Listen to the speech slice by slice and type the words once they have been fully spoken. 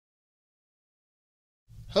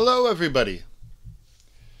Hello everybody.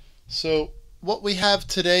 So what we have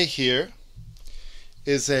today here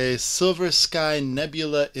is a Silver Sky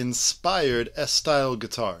Nebula inspired S-style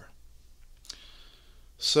guitar.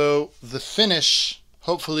 So the finish,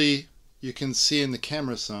 hopefully you can see in the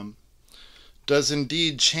camera some, does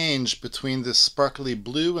indeed change between this sparkly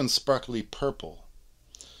blue and sparkly purple.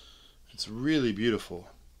 It's really beautiful.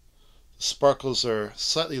 The sparkles are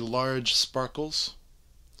slightly large sparkles,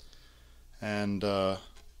 and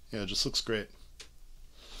yeah, it just looks great.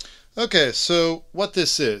 Okay, so what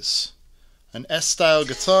this is: an S-style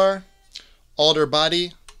guitar, alder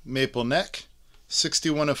body, maple neck,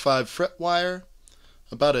 6105 fret wire,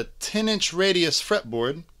 about a 10-inch radius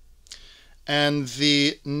fretboard, and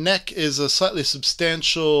the neck is a slightly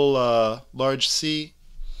substantial large C,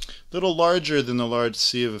 a little larger than the large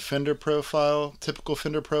C of a Fender profile, typical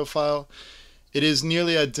Fender profile. It is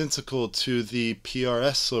nearly identical to the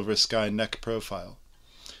PRS Silver Sky neck profile.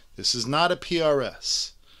 This is not a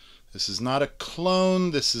PRS. This is not a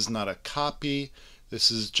clone. This is not a copy.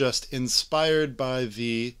 This is just inspired by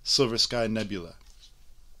the Silver Sky Nebula.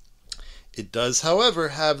 It does, however,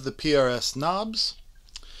 have the PRS knobs,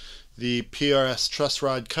 the PRS truss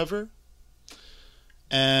rod cover,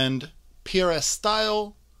 and PRS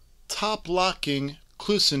style top locking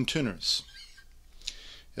Kluson tuners.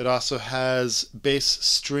 It also has bass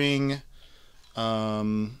string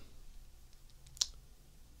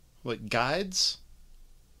guides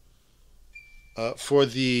for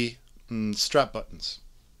the strap buttons.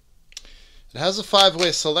 It has a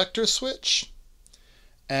 5-way selector switch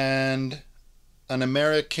and an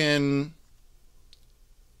American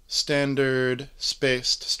standard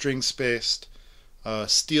spaced, string spaced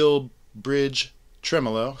steel bridge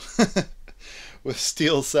tremolo with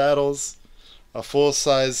steel saddles, a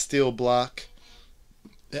full-size steel block.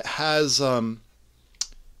 It has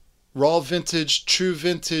raw vintage, true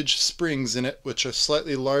vintage springs in it, which are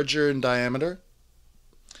slightly larger in diameter.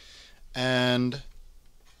 And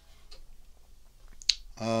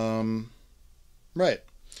right,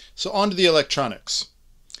 so on to the electronics.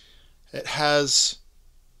 It has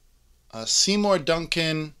Seymour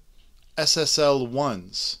Duncan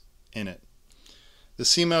SSL-1s in it. The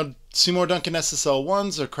Seymour Duncan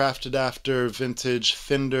SSL-1s are crafted after vintage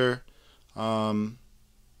Fender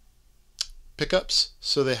pickups,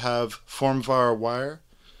 so they have formvar wire,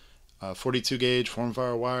 42 gauge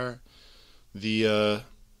formvar wire, the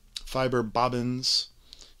fiber bobbins,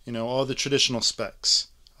 you know, all the traditional specs.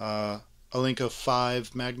 Alinco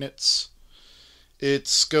 5 magnets.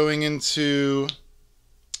 It's going into,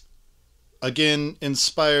 again,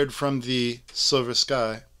 inspired from the Silver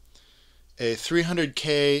Sky, a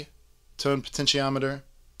 300K tone potentiometer,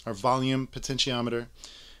 or volume potentiometer,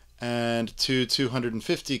 and two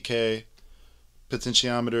 250K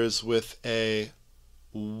potentiometers with a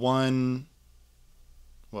 0.1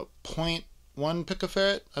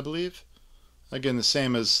 picofarad, I believe. Again, the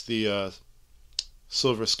same as the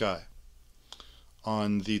Silver Sky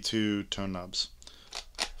on the two tone knobs.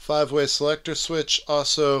 5-way selector switch,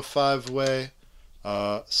 also 5-way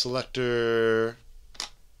selector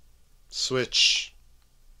switch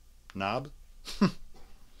knob.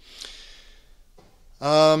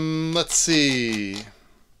 Let's see.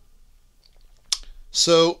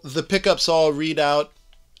 So the pickups all read out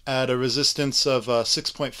at a resistance of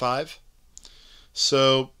 6.5.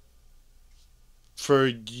 So for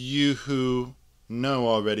you who know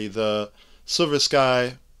already, the Silver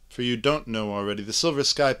Sky, for you who don't know already, the Silver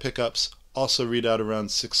Sky pickups also read out around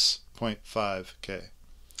 6.5K.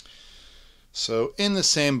 So in the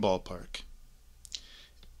same ballpark.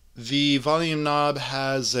 The volume knob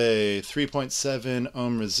has a 3.7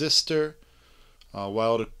 ohm resistor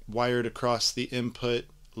wired across the input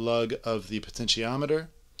lug of the potentiometer,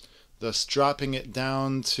 thus dropping it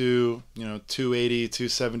down to 280,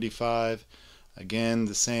 275. Again,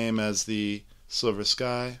 the same as the Silver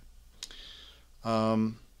Sky.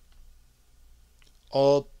 All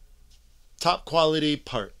top quality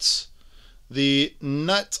parts. The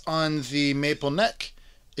nut on the maple neck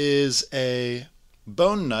is a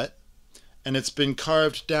bone nut, and it's been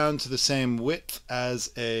carved down to the same width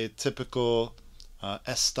as a typical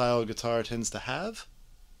S-style guitar tends to have.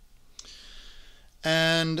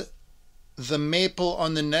 And the maple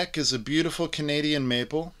on the neck is a beautiful Canadian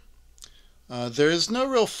maple. There is no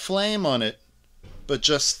real flame on it, but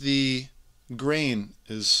just the grain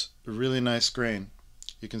is a really nice grain.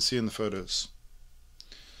 You can see in the photos.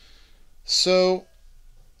 So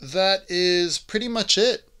that is pretty much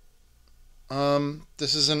it.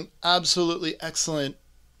 This is an absolutely excellent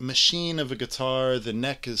machine of a guitar. The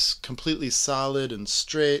neck is completely solid and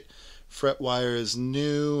straight. Fret wire is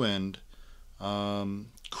new and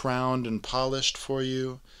crowned and polished for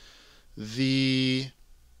you. The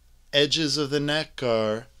edges of the neck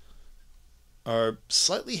are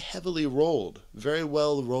slightly heavily rolled, very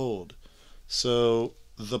well rolled. So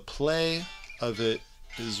the play of it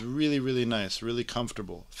is really, really nice, really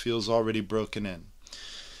comfortable. Feels already broken in.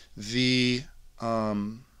 The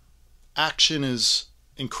action is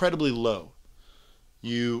incredibly low.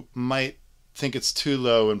 You might think it's too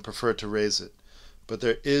low and prefer to raise it, but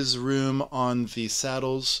there is room on the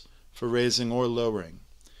saddles for raising or lowering.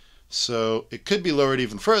 So it could be lowered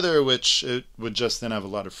even further, which it would just then have a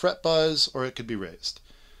lot of fret buzz, or it could be raised.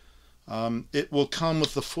 It will come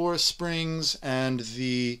with the 4 springs and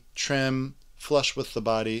the trim flush with the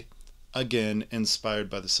body, again inspired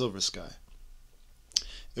by the Silver Sky.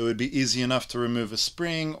 It would be easy enough to remove a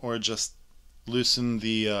spring or just loosen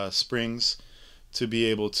the springs to be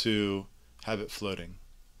able to have it floating.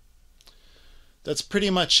 That's pretty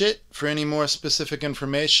much it. For any more specific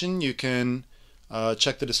information, you can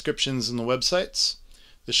check the descriptions in the websites.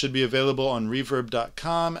 This should be available on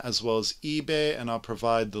reverb.com as well as eBay, and I'll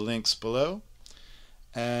provide the links below.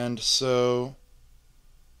 And so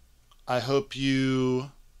I hope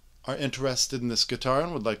you are interested in this guitar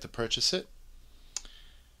and would like to purchase it.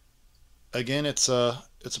 Again, it's a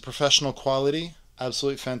professional quality,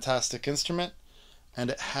 absolutely fantastic instrument, and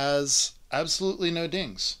it has absolutely no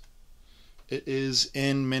dings. It is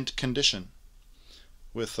in mint condition,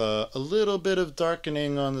 with a little bit of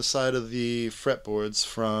darkening on the side of the fretboards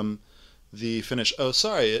from the finish. Oh,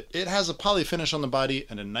 sorry, it has a poly finish on the body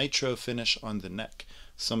and a nitro finish on the neck.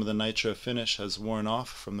 Some of the nitro finish has worn off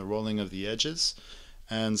from the rolling of the edges,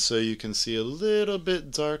 and so you can see a little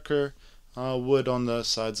bit darker wood on the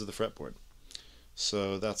sides of the fretboard.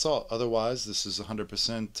 So that's all. Otherwise, this is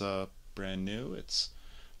 100% brand new. It's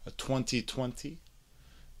a 2020,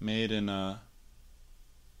 made in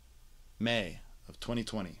May of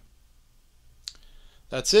 2020.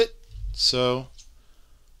 That's it. So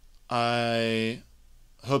I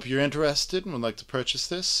hope you're interested and would like to purchase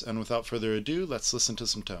this. And without further ado, let's listen to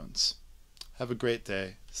some tones. Have a great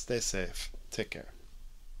day. Stay safe. Take care.